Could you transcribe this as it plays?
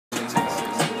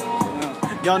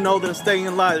Y'all know that I'm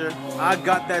staying lighter. I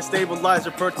got that stabilizer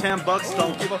per 10 bucks.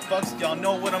 Don't give a fuck. Y'all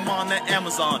know what I'm on that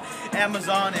Amazon.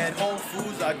 Amazon and Whole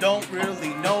Foods. I don't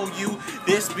really know you.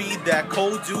 This be that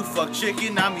cold do. Fuck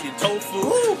chicken. I'm eating tofu.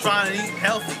 Woo. Trying to eat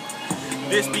healthy.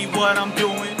 This be what I'm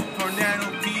doing. Fernando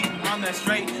Pey on that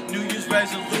straight New Year's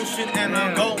resolution. And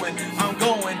I'm going.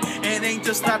 It ain't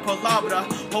just that palabra.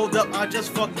 Hold up, I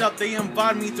just fucked up. They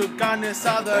invited me to carne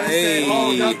asada. Hey.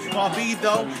 Hold up, I'll be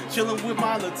though chilling with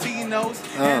my Latinos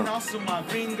and also my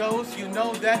gringos. You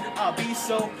know that I'll be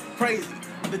so crazy.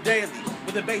 The daily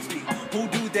with the bass beat. Who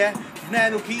do that?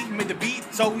 Fernando Pey made the beat,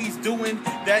 so he's doing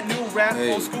that new rap,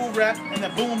 old school rap, and the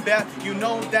boom bap. You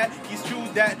know that he's true.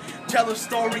 That tell a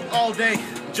story all day,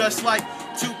 just like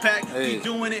Tupac. He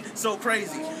doing it so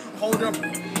crazy. Hold up.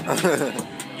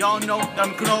 Y'all know that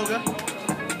I'm Kroger.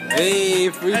 Hey,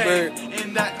 free Byrd.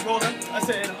 In that roller, I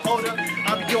said, hold up,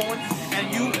 I'll be going,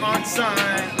 and you on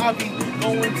sign. I'll be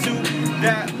going to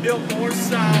that billboard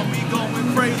sign. We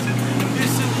going crazy.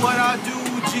 This is what I do,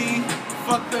 G.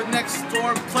 Fuck the next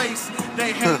door place.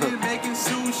 They hate it making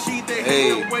sushi. They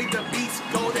hate the way the beats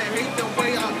go. They hate the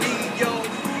way I be, yo.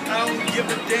 I don't give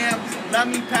a damn. Let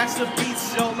me pass the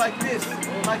beats, yo, like this,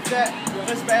 like that.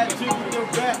 Let's add to the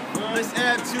rap. Let's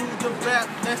add to the rap.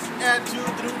 Let's add to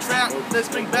the new trap. Let's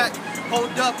bring back.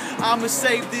 Hold up, I'ma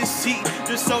save this heat.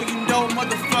 Just so you know,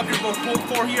 motherfucker,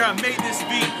 before here I made this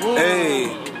beat. Whoa. Hey.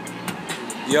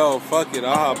 Yo, fuck it,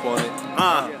 I'll hop on it.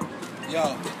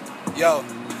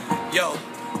 Yo,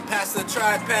 pass the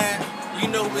tripod. You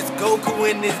know it's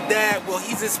Goku and his dad. Well,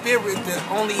 he's a spirit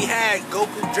that only had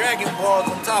Goku Dragon Balls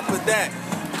on top of that.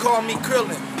 Call me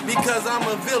Krillin because I'm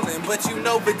a villain. But you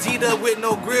know Vegeta with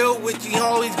no grill, which he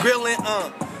always grilling.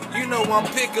 You know I'm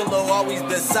Piccolo, always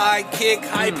the sidekick,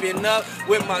 hyping up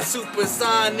with my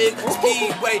supersonic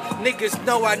speedway. Niggas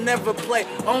know I never play,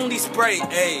 only spray,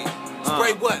 ayy.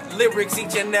 Spray what? Lyrics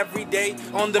each and every day.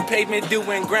 On the pavement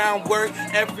doing groundwork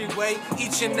every way,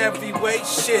 each and every way.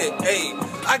 Shit, ayy.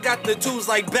 I got the tools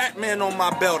like Batman on my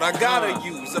belt. I gotta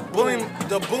use the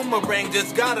boomerang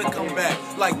just gotta come back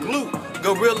like glue.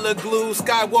 Gorilla Glue,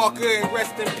 Skywalker, and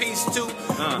rest in peace too.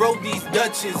 Roll these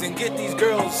Dutches and get these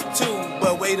girls too.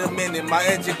 But wait a minute, my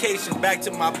education back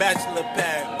to my bachelor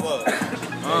pad. What?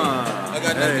 I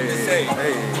got nothing to say.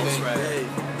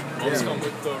 Let's come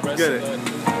with the rest of the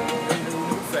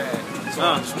new fad. So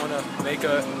I just wanna make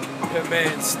a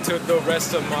amends to the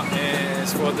rest of my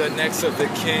ends for the next of the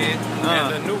kin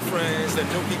and the new friends, the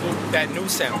new people, that new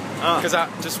sound. Cause I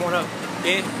just wanna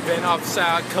invent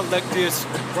outside, collect this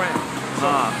ground.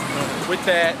 With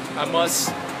that, I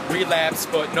must relapse,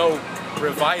 but no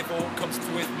revival comes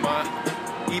with my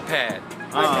iPad,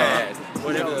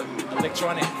 whatever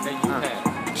electronic that you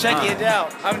have. Check it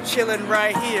out, I'm chilling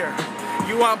right here.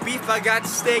 You want beef? I got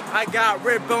steak, I got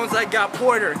rib bones, I got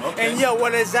porter. And yo,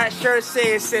 what does that shirt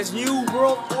say? It says New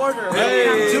World Order.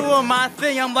 I'm doing my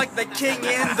thing, I'm like the king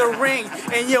in the ring.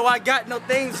 And yo, I got no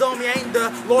things on me, I ain't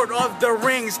the Lord of the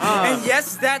Rings. And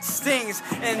yes, that stings,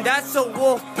 and that's a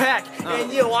wolf pack.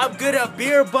 And yo, I'm good at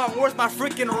beer bong, where's my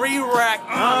freaking re-rack?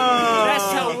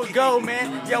 That's how we go,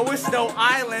 man. Yo, it's no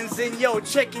islands, and yo,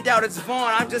 check it out, it's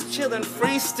Vaughn. I'm just chilling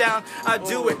freestyle, I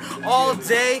do it all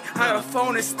day. I got a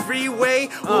phone, it's three-way.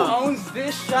 Who owns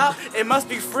this shop? It must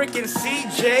be freaking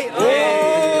CJ.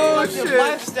 Oh, shit.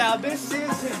 Lifestyle. This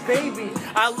is his baby.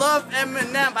 I love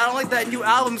Eminem. I don't like that new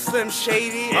album, Slim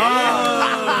Shady.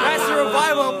 That's a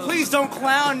revival. Please don't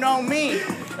clown on me.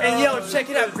 And yo, check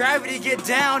it out. Gravity get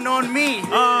down on me.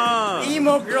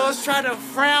 Emo girls try to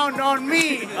frown on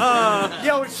me.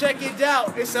 Yo, check it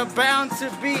out. It's a bound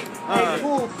to be. Hey,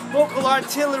 cool. Vocal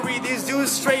artillery. These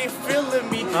dudes straight feeling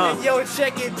me. And yo,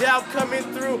 check it out. Coming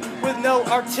through with no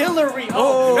artillery.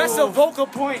 That's a vocal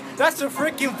point. That's a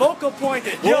freaking vocal point.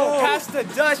 Yo, pass the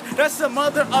Dutch. That's a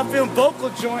mother effing vocal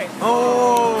joint.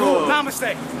 Cool.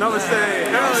 Namaste. Namaste.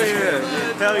 Hell yeah.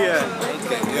 Hell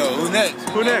yeah. Yo, who next?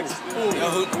 Who next?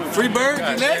 Yo, Free Byrd,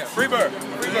 you next? Free Byrd.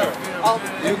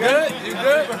 You good? You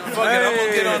good? Fuck it, I'm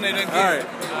gonna get on it again.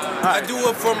 I do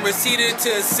it from Reseda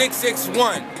to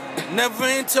 661. Never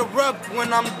interrupt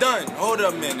when I'm done. Hold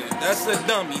a minute, that's a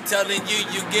dummy telling you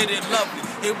you get it lovely.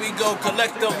 Here we go,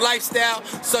 collective lifestyle.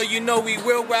 So you know we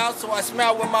real wild, so I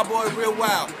smile with my boy real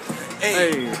wild.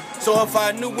 Hey. So if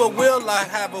I knew a will, I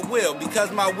have a will.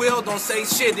 Because my will don't say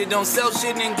shit, it don't sell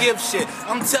shit and give shit.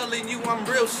 I'm telling you I'm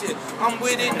real shit. I'm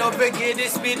with it, no forget it,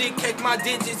 spit it, cake my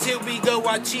digits. Here we go,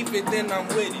 I cheap it, then I'm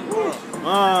with it.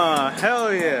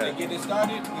 Hell yeah. Get it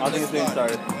started? I think it's getting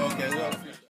started. Okay, well.